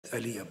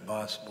Ali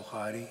Abbas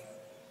Bukhari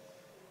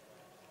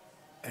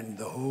and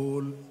the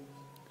whole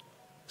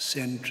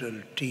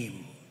central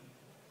team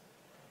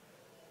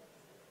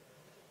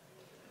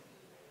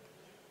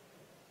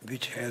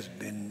which has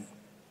been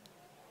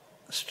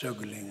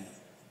struggling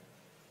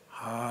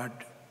hard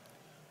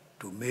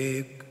to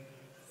make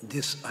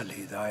this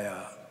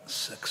Al-Hidayah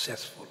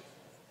successful.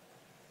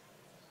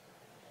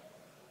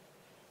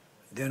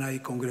 Then I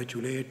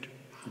congratulate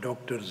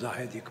Dr.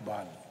 Zahid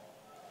Iqbal,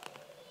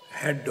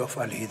 head of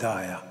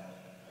Al-Hidayah,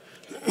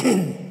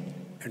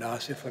 and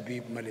Asif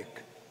Habib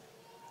Malik,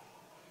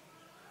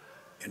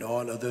 and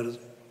all other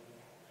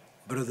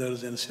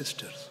brothers and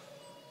sisters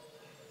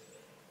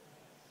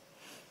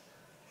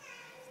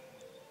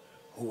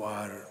who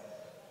are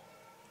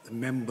the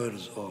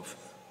members of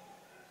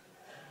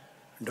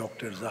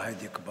Dr. Zahid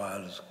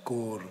Iqbal's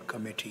core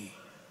committee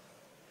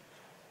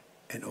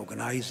and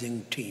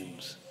organizing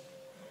teams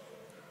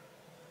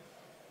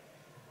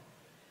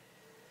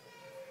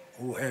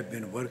who have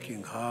been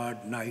working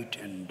hard night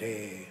and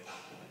day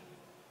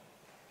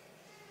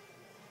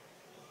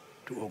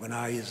to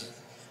organize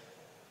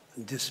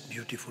this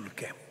beautiful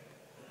camp.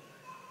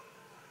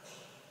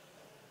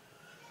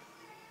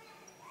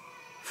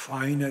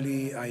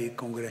 Finally, I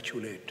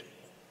congratulate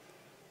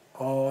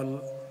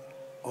all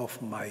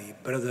of my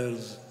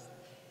brothers,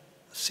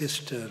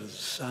 sisters,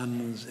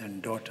 sons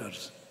and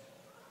daughters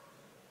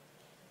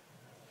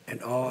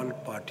and all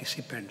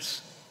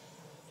participants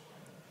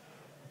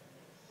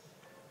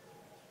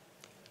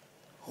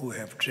who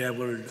have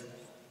traveled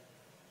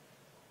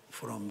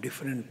from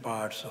different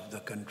parts of the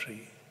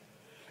country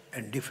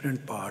and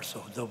different parts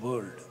of the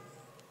world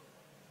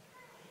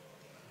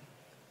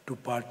to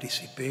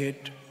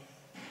participate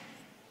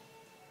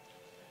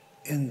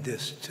in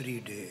this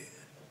 3-day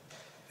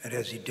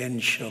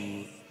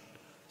residential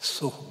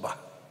suhbah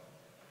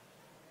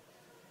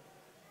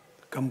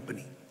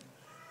company.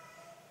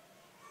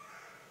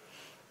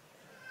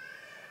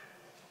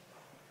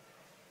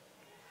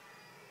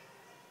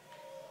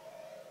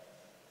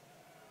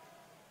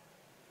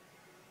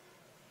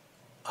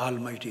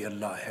 Almighty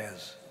Allah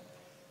has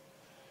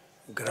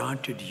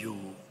granted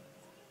you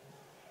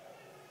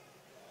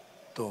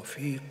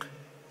tawfiq,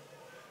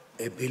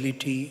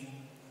 ability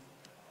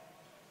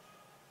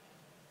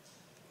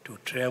to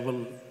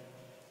travel,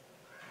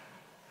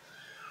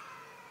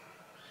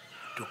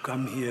 to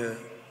come here,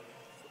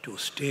 to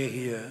stay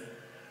here,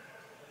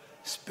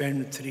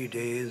 spend 3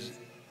 days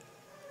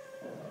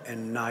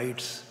and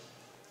nights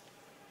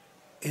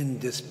in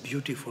this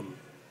beautiful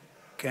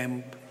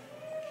camp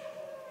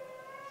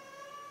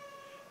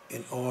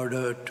in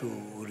order to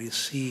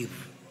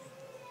receive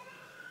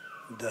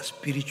the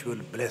spiritual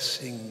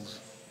blessings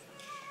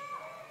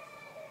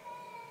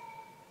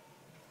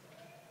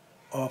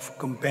of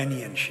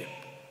companionship.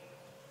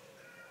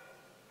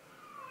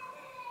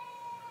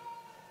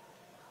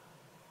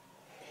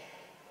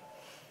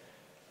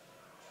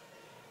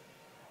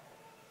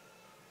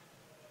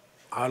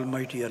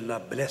 Almighty Allah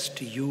blessed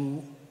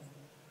you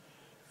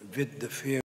with the fear